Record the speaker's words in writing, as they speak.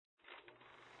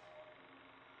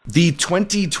The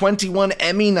 2021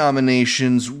 Emmy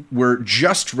nominations were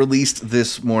just released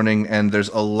this morning, and there's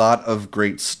a lot of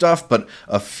great stuff, but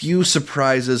a few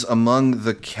surprises among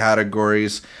the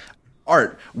categories.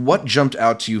 Art, what jumped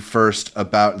out to you first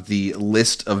about the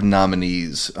list of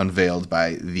nominees unveiled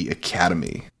by the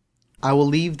Academy? I will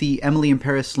leave the Emily in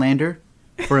Paris slander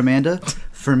for Amanda.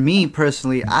 For me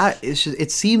personally,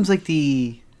 it seems like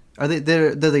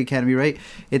they're the Academy, right?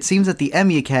 It seems that the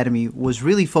Emmy Academy was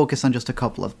really focused on just a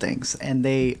couple of things, and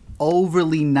they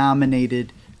overly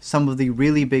nominated some of the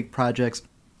really big projects: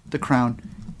 The Crown,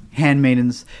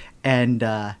 Handmaidens, and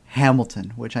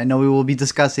Hamilton, which I know we will be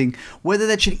discussing whether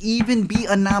that should even be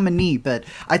a nominee. But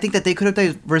I think that they could have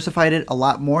diversified it a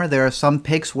lot more. There are some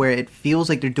picks where it feels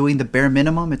like they're doing the bare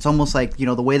minimum. It's almost like,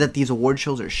 the way that these award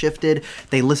shows are shifted.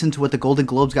 They listen to what the Golden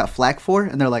Globes got flack for,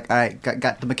 and they're like, all right,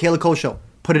 got the Michaela Coel show.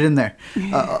 Put it in there.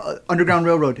 Underground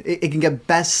Railroad. It can get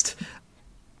best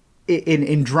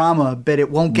in drama, but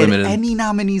it won't get any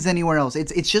nominees anywhere else.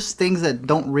 It's just things that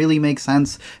don't really make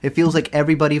sense. It feels like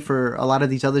everybody for a lot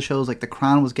of these other shows, like The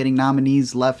Crown, was getting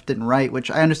nominees left and right, which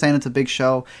I understand it's a big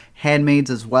show. Handmaids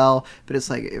as well, but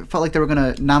it's like it felt like they were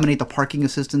going to nominate the parking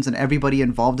assistants and everybody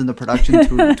involved in the production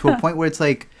to a point where it's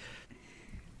like,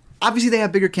 obviously they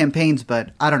have bigger campaigns,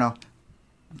 but I don't know.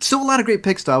 Still a lot of great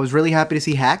picks, though. I was really happy to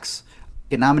see Hacks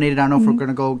get nominated. I don't know if we're going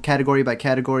to go category by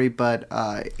category, but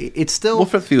it's still... Well,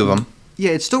 for a few of them.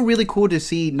 Yeah, it's still really cool to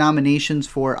see nominations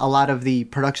for a lot of the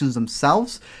productions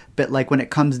themselves, but like when it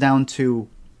comes down to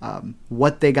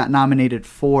what they got nominated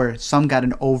for, some got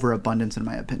an overabundance, in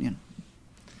my opinion.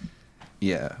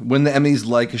 Yeah, when the Emmys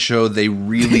like a show, they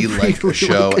really like a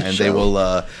show, and they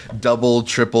will double,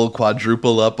 triple,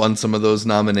 quadruple up on some of those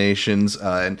nominations.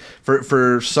 And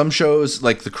for some shows,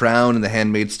 like The Crown and The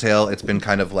Handmaid's Tale, it's been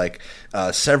kind of like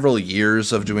several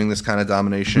years of doing this kind of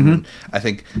domination. Mm-hmm. I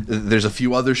think there's a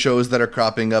few other shows that are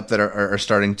cropping up that are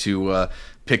starting to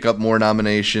pick up more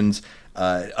nominations.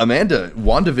 Amanda,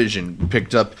 WandaVision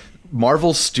picked up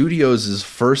Marvel Studios'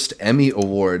 first Emmy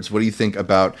Awards. What do you think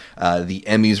about the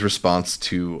Emmys' response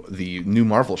to the new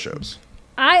Marvel shows?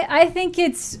 I think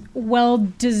it's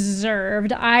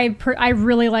well-deserved. I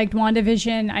really liked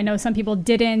WandaVision. I know some people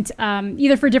didn't,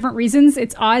 either for different reasons.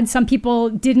 It's odd. Some people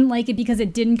didn't like it because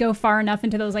it didn't go far enough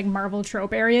into those like Marvel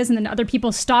trope areas, and then other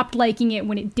people stopped liking it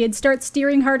when it did start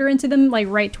steering harder into them, like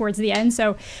right towards the end.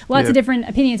 So lots of different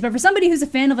opinions. But for somebody who's a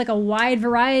fan of like a wide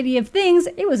variety of things,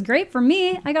 it was great for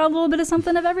me. I got a little bit of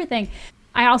something of everything.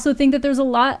 I also think that there's a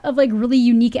lot of like really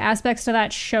unique aspects to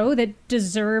that show that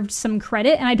deserved some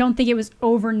credit, and I don't think it was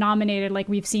over nominated like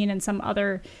we've seen in some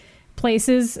other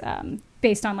places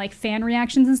based on like fan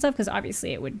reactions and stuff, because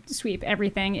obviously it would sweep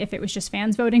everything if it was just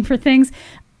fans voting for things.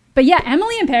 But yeah,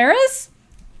 Emily in Paris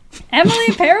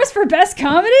for best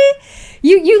comedy.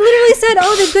 You literally said,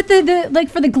 oh, they get the like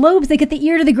for the Globes, they get the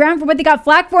ear to the ground for what they got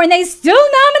flack for, and they still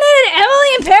nominated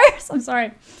Emily in Paris. I'm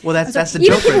sorry. Well, that's the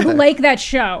even joke. People who like that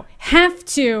show have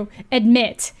to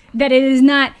admit that it is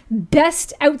not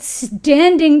best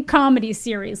outstanding comedy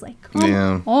series. Like,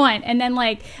 come on. And then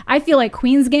like I feel like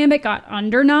Queen's Gambit got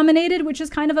under-nominated, which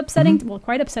is kind of upsetting. Mm-hmm. Well,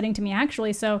 quite upsetting to me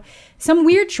actually. So some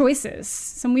weird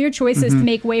choices to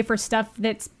make way for stuff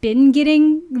that's been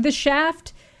getting the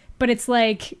shaft, but it's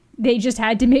like they just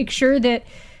had to make sure that,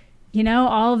 you know,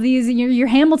 all of these, your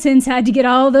Hamiltons had to get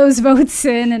all those votes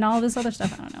in and all this other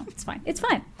stuff. I don't know. It's fine. It's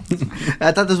fine.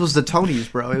 I thought this was the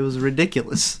Tonys, bro. It was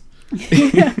ridiculous.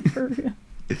 Yeah, for real.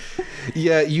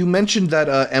 Yeah, you mentioned that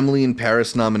Emily in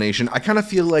Paris nomination. I kind of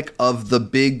feel like of the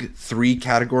big three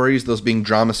categories, those being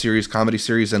drama series, comedy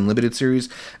series, and limited series,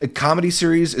 a comedy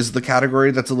series is the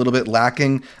category that's a little bit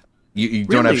lacking. You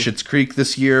don't have Schitt's Creek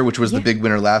this year, which was the big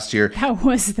winner last year. That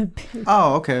was the big...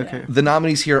 Oh, okay. The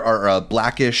nominees here are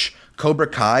Blackish, Cobra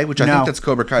Kai, which I think that's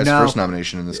Cobra Kai's first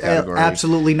nomination in this category.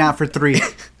 Absolutely not for 3.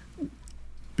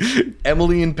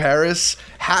 Emily in Paris,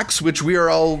 Hacks, which we are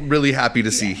all really happy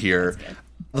to see here.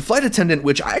 The Flight Attendant,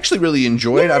 which I actually really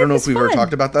enjoyed. I don't know if we've ever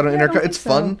talked about that on Intercut. It's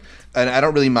fun, and I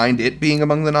don't really mind it being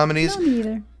among the nominees. No, me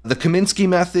either. The Kaminsky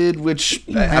Method, which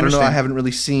I don't know, I haven't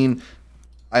really seen.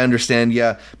 I understand,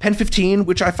 yeah. Pen 15,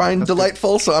 which I find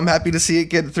delightful, so I'm happy to see it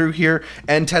get through here.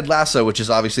 And Ted Lasso, which is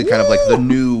obviously kind of like the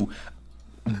new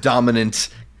dominant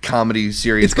comedy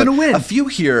series. It's going to win. A few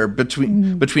here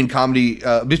between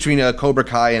Cobra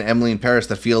Kai and Emily in Paris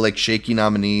that feel like shaky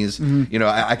nominees. Mm-hmm. You know,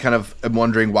 I kind of am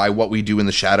wondering why What We Do in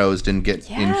the Shadows didn't get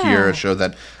in here, a show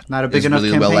that not a big is enough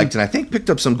really campaign. well liked, and I think picked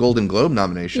up some Golden Globe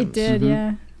nominations. It did,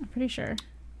 yeah. I'm pretty sure.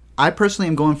 I personally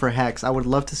am going for Hacks. I would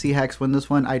love to see Hacks win this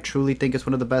one. I truly think it's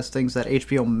one of the best things that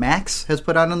HBO Max has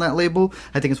put out on that label.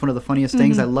 I think it's one of the funniest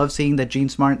things. I love seeing that Jean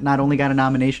Smart not only got a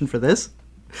nomination for this,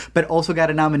 but also got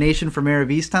a nomination for Mayor of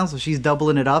Easttown, so she's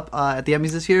doubling it up at the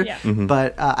Emmys this year. Yeah.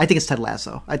 But I think it's Ted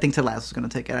Lasso. I think Ted Lasso's going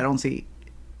to take it. I don't see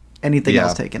anything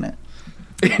else taking it.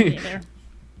 Either.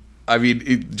 I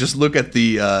mean, just look at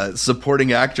the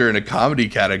supporting actor in a comedy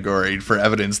category for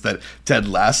evidence that Ted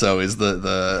Lasso is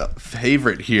the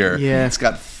favorite here. Yeah. It's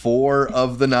got 4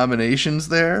 of the nominations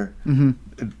there.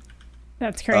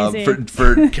 That's crazy.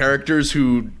 For characters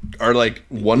who are like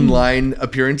one-line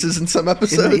appearances in some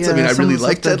episodes. Yeah, I mean, I some really of the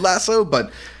like stuff Ted Lasso,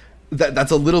 but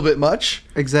that's a little bit much.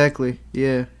 Exactly.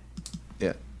 Yeah.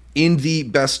 Yeah. In the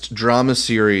best drama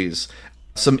series,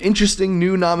 some interesting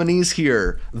new nominees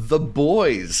here. The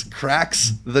Boys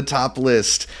cracks the top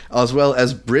list, as well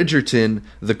as Bridgerton,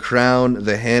 The Crown,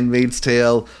 The Handmaid's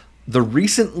Tale, the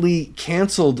recently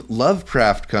canceled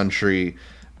Lovecraft Country,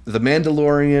 The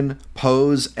Mandalorian,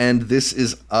 Pose, and This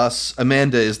Is Us.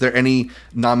 Amanda, is there any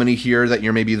nominee here that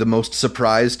you're maybe the most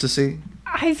surprised to see?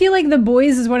 I feel like The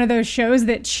Boys is one of those shows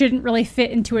that shouldn't really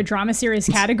fit into a drama series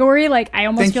category. Like, I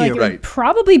almost feel like it would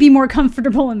probably be more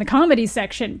comfortable in the comedy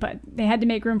section, but they had to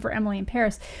make room for Emily in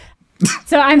Paris.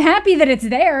 So I'm happy that it's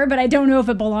there, but I don't know if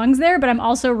it belongs there, but I'm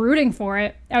also rooting for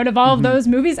it. Out of all of those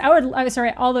movies,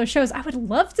 all those shows, I would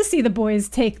love to see The Boys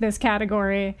take this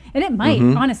category. And it might,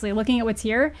 honestly, looking at what's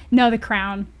here. No, The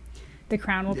Crown. The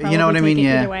Crown will probably take it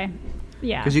either way.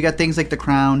 Yeah. Because you got things like The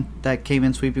Crown that came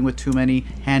in sweeping with too many,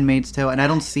 Handmaid's Tale, and I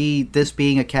don't see this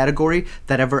being a category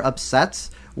that ever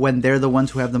upsets when they're the ones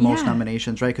who have the most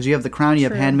nominations, right? Because you have The Crown, you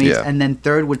have Handmaid's, and then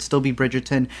third would still be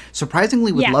Bridgerton.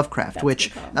 Surprisingly with Lovecraft,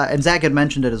 which, and Zach had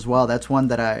mentioned it as well, that's one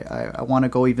that I want to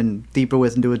go even deeper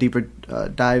with and do a deeper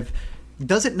dive.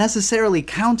 Doesn't necessarily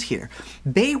count here.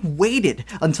 They waited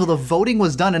until the voting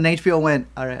was done and HBO went,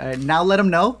 all right, now let them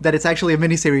know that it's actually a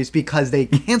miniseries because they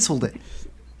canceled it.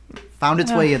 Found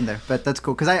its way in there, but that's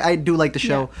cool because I do like the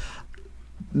show.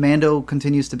 Mando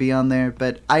continues to be on there,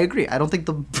 but I agree. I think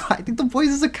The Boys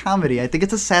is a comedy. I think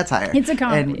it's a satire. It's a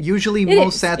comedy, and usually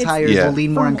most satires will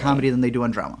lean more on comedy than they do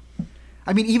on drama.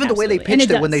 I mean, even the way they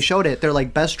pitched it when they showed it, they're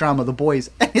like best drama, The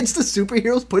Boys, and it's the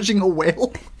superheroes pushing a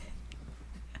whale.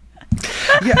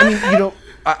 Yeah, I mean,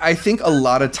 I think a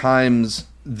lot of times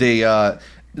they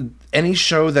any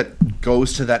show that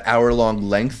goes to that hour-long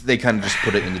length, they kind of just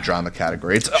put it in the drama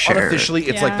category. It's unofficially,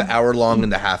 it's like the hour-long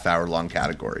and the half-hour-long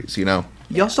categories,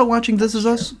 Y'all still watching This Is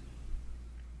Us?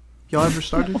 Y'all ever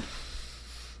started?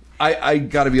 I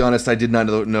gotta be honest, I did not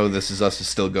know This Is Us is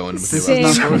still going. Same.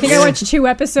 I think I watched 2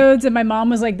 episodes and my mom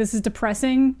was like, this is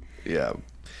depressing. Yeah.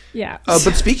 Yeah.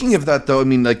 But speaking of that, though, I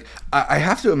mean, like, I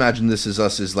have to imagine This Is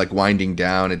Us is, like, winding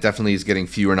down. It definitely is getting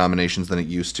fewer nominations than it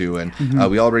used to. And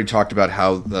we already talked about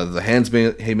how the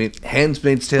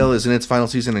Handmaid's Tale is in its final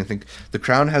season. I think The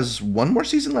Crown has one more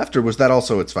season left, or was that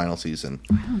also its final season?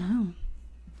 I don't know.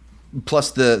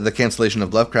 Plus the cancellation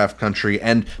of Lovecraft Country,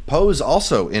 and Pose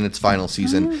also in its final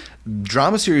season.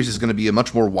 Drama series is going to be a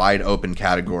much more wide open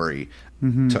category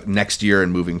next year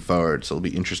and moving forward. So it'll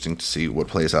be interesting to see what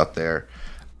plays out there.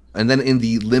 And then in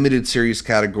the limited series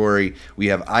category, we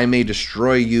have I May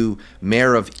Destroy You,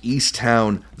 Mayor of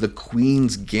Easttown, The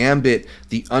Queen's Gambit,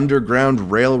 The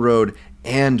Underground Railroad,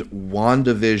 and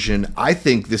WandaVision. I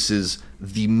think this is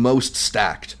the most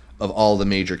stacked of all the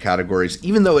major categories,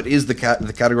 even though it is the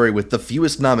category with the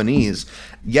fewest nominees.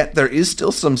 Yet there is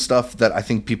still some stuff that I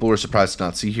think people were surprised to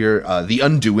not see here. The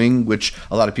Undoing, which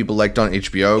a lot of people liked on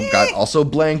HBO, got also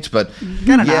blanked, but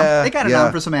got a nom. They got a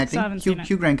nom for some acting.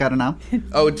 Hugh Grant got a nom.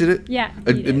 Oh, did it? Yeah.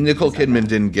 Nicole Kidman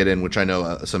didn't get in, which I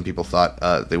know some people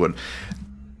thought they would.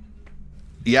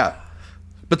 Yeah.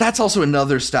 But that's also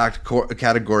another stacked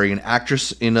category, an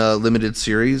actress in a limited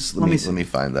series. Let me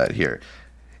find that here.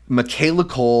 Michaela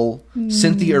Cole,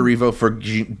 Cynthia Erivo for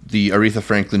the Aretha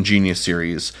Franklin Genius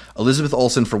series, Elizabeth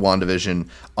Olsen for WandaVision,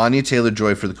 Anya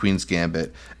Taylor-Joy for The Queen's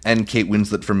Gambit, and Kate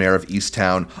Winslet for Mayor of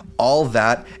Easttown. All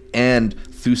that and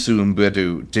Thuso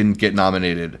Mbedu didn't get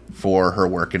nominated for her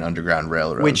work in Underground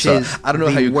Railroad. Which is I don't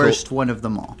know the worst one of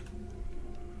them all.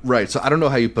 Right, so I don't know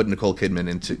how you put Nicole Kidman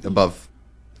into above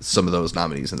some of those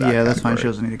nominees in that category. That's fine. She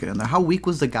doesn't need to get in there. How weak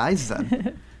was the guys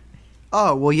then?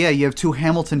 Oh, well, yeah, you have 2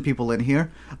 Hamilton people in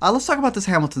here. Let's talk about this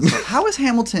Hamilton stuff. How has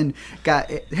Hamilton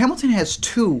Hamilton has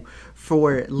 2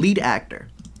 for lead actor,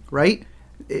 right?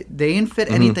 They didn't fit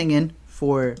anything in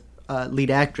for lead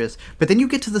actress. But then you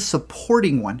get to the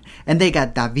supporting one, and they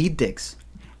got Daveed Diggs,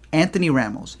 Anthony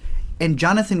Ramos, and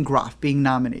Jonathan Groff being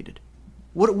nominated.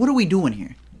 What are we doing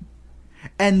here?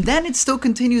 And then it still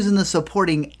continues in the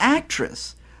supporting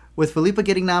actress, with Philippa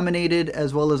getting nominated,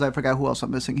 as well as I forgot who else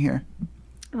I'm missing here.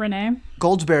 Renee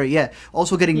Goldsberry,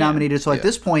 also getting nominated. So at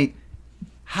this point,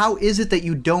 how is it that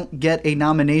you don't get a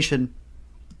nomination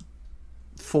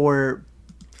for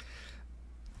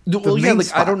Well, yeah, main like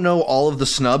spot. I don't know all of the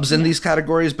snubs in these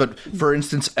categories, but for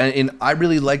instance, I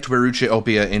really liked Weruche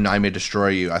Opia in I May Destroy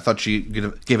You. I thought she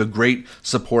gave a great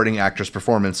supporting actress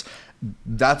performance.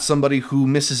 That's somebody who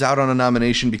misses out on a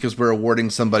nomination because we're awarding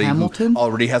somebody Hamilton? who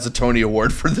already has a Tony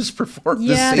Award for this performance.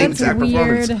 Yeah, this same that's exact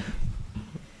weird. performance.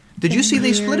 Did you see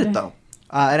they split Weird. it though?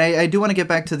 And I do want to get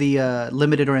back to the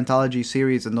limited or anthology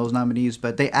series and those nominees,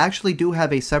 but they actually do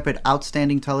have a separate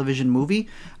outstanding television movie.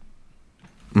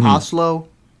 Oslo,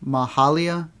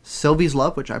 Mahalia, Sylvie's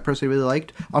Love, which I personally really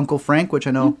liked, Uncle Frank, which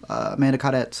I know Amanda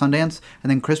caught at Sundance, and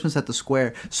then Christmas at the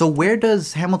Square. So where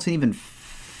does Hamilton even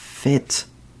fit?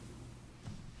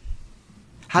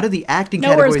 How did the acting No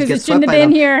worries, categories because get it shouldn't swept have by been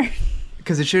them? here.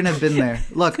 Because it shouldn't have been there.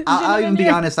 Look, I'll have even been be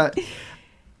here. honest.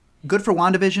 Good for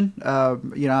WandaVision.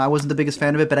 I wasn't the biggest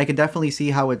fan of it, but I could definitely see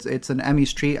how it's an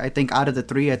Emmy's treat. I think out of the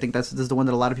three, I think this is the one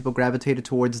that a lot of people gravitated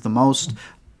towards the most,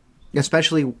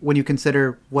 especially when you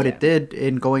consider what it did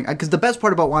in going. Because the best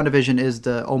part about WandaVision is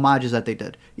the homages that they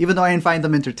did. Even though I didn't find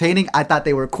them entertaining, I thought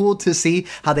they were cool to see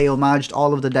how they homaged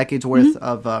all of the decades worth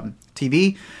of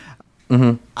TV.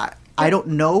 I don't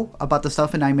know about the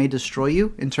stuff in I May Destroy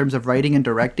You in terms of writing and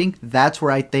directing. That's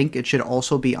where I think it should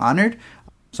also be honored.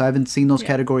 So I haven't seen those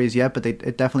categories yet, but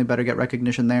it definitely better get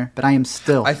recognition there. But I am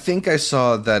still... I think I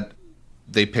saw that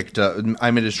they picked up... I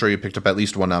May Destroy You picked up at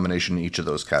least one nomination in each of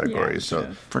those categories.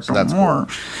 So that's more.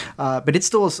 cool. But it's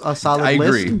still a solid I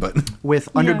list. agree, but... With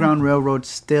Underground Railroad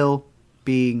still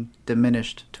being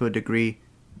diminished to a degree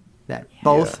that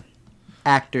both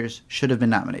actors should have been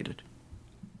nominated.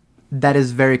 That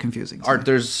is very confusing. Art,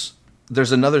 there's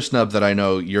another snub that I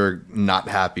know you're not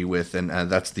happy with, and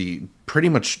that's the pretty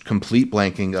much complete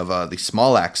blanking of the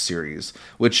Small Axe series,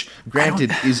 which,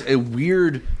 granted, is a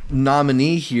weird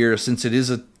nominee here since it is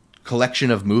a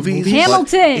collection of movies.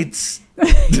 Hamilton! It's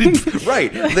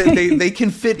right. They can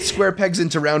fit square pegs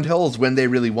into round holes when they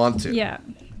really want to. Yeah.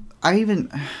 I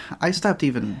didn't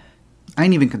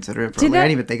even consider it, bro. Did I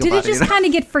didn't even think about it just it. kind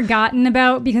of get forgotten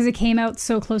about because it came out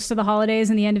so close to the holidays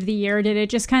and the end of the year? Did it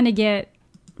just kind of get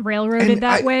railroaded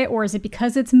that way? Or is it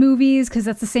because it's movies? Because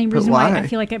that's the same reason why I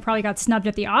feel like it probably got snubbed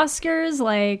at the Oscars.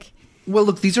 Like, well,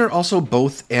 look, these are also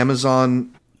both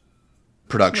Amazon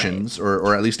productions,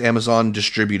 or at least Amazon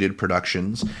distributed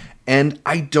productions. And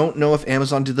I don't know if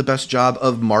Amazon did the best job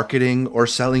of marketing or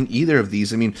selling either of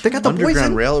these. I mean, They got the boys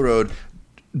Underground in. Railroad...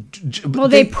 well,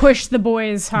 they pushed the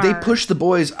boys hard. They push the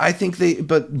boys. I think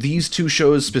but these two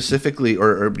shows specifically,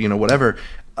 or whatever,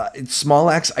 Small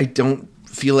Axe, I don't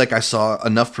feel like I saw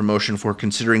enough promotion for,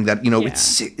 considering that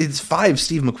it's 5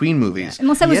 Steve McQueen movies.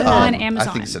 Unless that was on I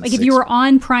Amazon. think it said Like if 6. you were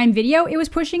on Prime Video, it was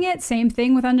pushing it. Same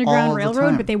thing with Underground All the Railroad,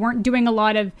 time. but they weren't doing a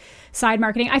lot of side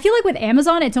marketing. I feel like with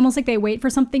Amazon, it's almost like they wait for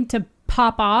something to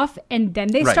pop off and then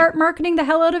they Right. start marketing the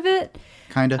hell out of it.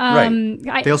 Kind of.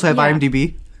 Right. They also have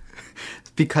IMDb.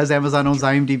 Because Amazon owns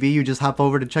IMDb, you just hop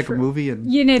over to check a movie and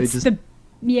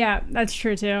that's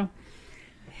true too.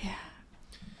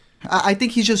 I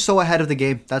think he's just so ahead of the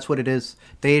game. That's what it is.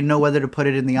 They didn't know whether to put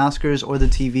it in the Oscars or the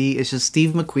TV. It's just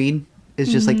Steve McQueen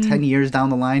is just like 10 years down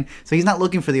the line. So he's not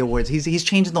looking for the awards. He's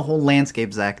changing the whole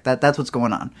landscape, Zach. That's what's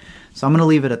going on. So I'm going to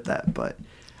leave it at that. But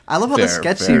I love how the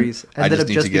sketch series ended up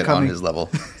just becoming... on his level.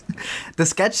 The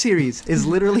sketch series is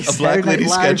literally A Black Saturday Night Lady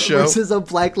Live sketch show versus a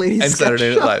Black Lady And sketch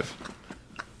Saturday show. Night Live.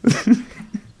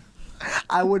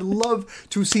 I would love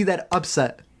to see that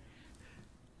upset.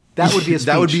 That would be a speech.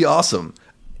 That would be awesome.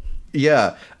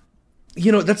 Yeah.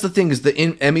 That's the thing, is the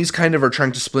Emmys kind of are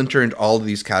trying to splinter into all of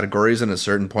these categories, and at a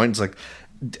certain point, it's like,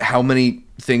 how many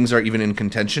things are even in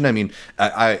contention? I mean,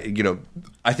 I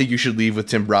think You Should Leave with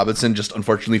Tim Robinson just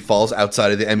unfortunately falls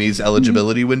outside of the Emmys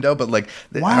eligibility window, but like,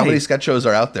 how many sketch shows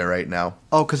are out there right now?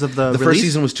 Oh, because of the first release?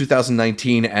 season was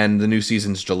 2019, and the new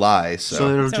season's July, so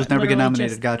it'll So just it never get literally nominated.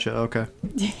 just- Gotcha. Okay.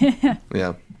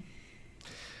 yeah.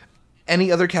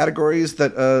 Any other categories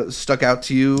that stuck out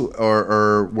to you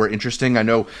or were interesting? I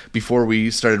know before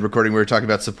we started recording, we were talking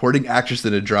about supporting actress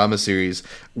in a drama series,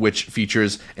 which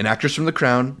features an actress from The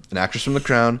Crown, an actress from The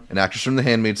Crown, an actress from The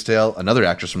Handmaid's Tale, another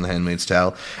actress from The Handmaid's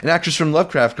Tale, an actress from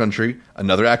Lovecraft Country,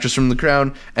 another actress from The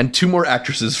Crown, and 2 more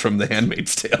actresses from The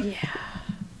Handmaid's Tale.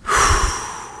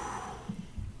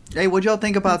 Hey, what'd y'all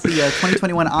think about the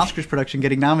 2021 Oscars production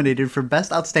getting nominated for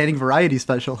Best Outstanding Variety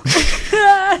Special?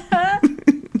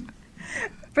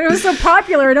 But it was so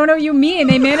popular. I don't know what you mean.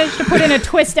 They managed to put in a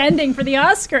twist ending for the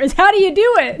Oscars. How do you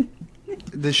do it?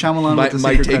 The Shyamalan with the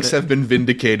My secret takes credit. have been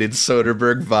vindicated.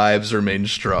 Soderbergh vibes remain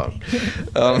strong.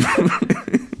 Oh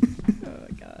my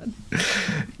god.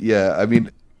 Yeah, I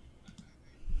mean,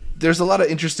 there's a lot of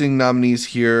interesting nominees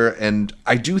here, and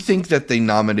I do think that they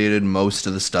nominated most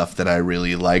of the stuff that I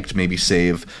really liked, maybe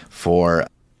save for,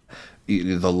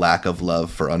 the lack of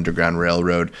love for Underground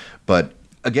Railroad. But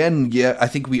again, yeah, I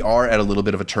think we are at a little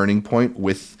bit of a turning point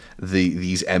with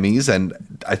these Emmys, and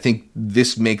I think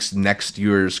this makes next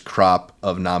year's crop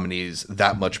of nominees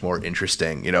that much more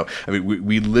interesting. You know, I mean,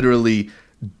 we literally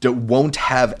won't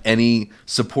have any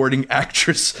supporting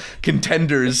actress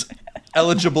contenders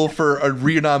eligible for a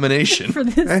renomination. For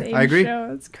the same I agree.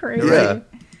 show. It's crazy. Yeah.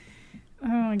 Oh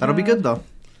my That'll be God. good, though.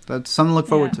 That's something to look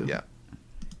forward to. Yeah.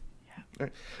 All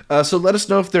right. So let us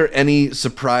know if there are any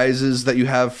surprises that you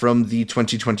have from the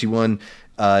 2021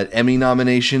 Emmy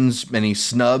nominations, any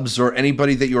snubs, or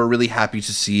anybody that you are really happy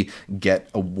to see get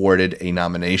awarded a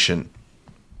nomination.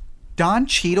 Don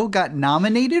Cheadle got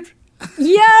nominated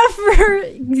Yeah, for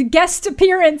guest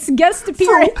appearance.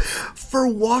 for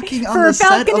walking on For the set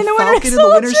Falcon of and the Falcon and Winter the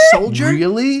Winter Soldier? Soldier.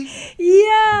 Really?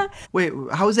 Yeah. Wait,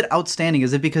 how is it outstanding?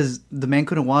 Is it because the man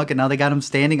couldn't walk and now they got him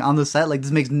standing on the set? Like, this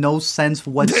makes no sense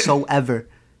whatsoever.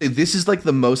 This is like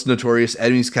the most notorious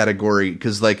Emmys category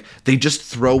because like they just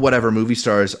throw whatever movie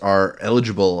stars are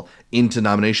eligible into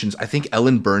nominations. I think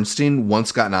Ellen Bernstein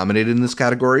once got nominated in this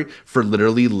category for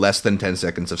literally less than 10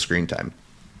 seconds of screen time.